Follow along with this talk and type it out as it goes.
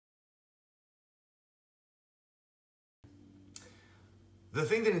The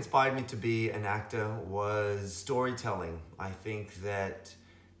thing that inspired me to be an actor was storytelling. I think that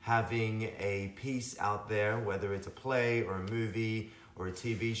having a piece out there, whether it's a play or a movie or a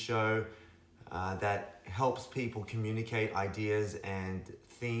TV show, that helps people communicate ideas and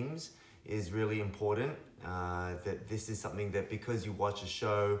themes is really important. That this is something that because you watch a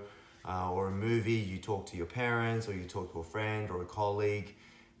show or a movie, you talk to your parents or you talk to a friend or a colleague.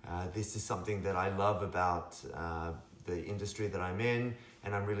 This is something that I love about the industry that I'm in,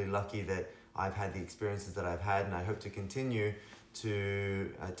 and I'm really lucky that I've had the experiences that I've had, and I hope to continue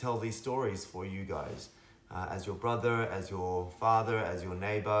to tell these stories for you guys. As your brother, as your father, as your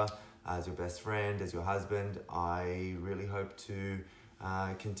neighbor, as your best friend, as your husband, I really hope to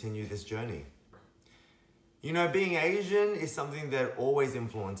continue this journey. You know, being Asian is something that always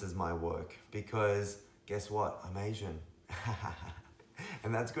influences my work because guess what? I'm Asian.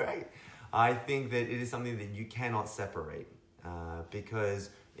 And that's great. I think that it is something that you cannot separate because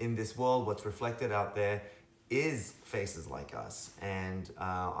in this world, what's reflected out there is faces like us. And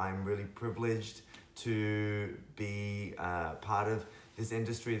I'm really privileged to be part of this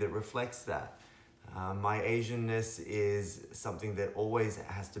industry that reflects that. My Asianness is something that always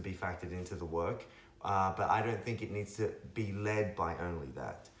has to be factored into the work, but I don't think it needs to be led by only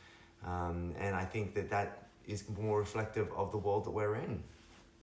that. And I think that that is more reflective of the world that we're in.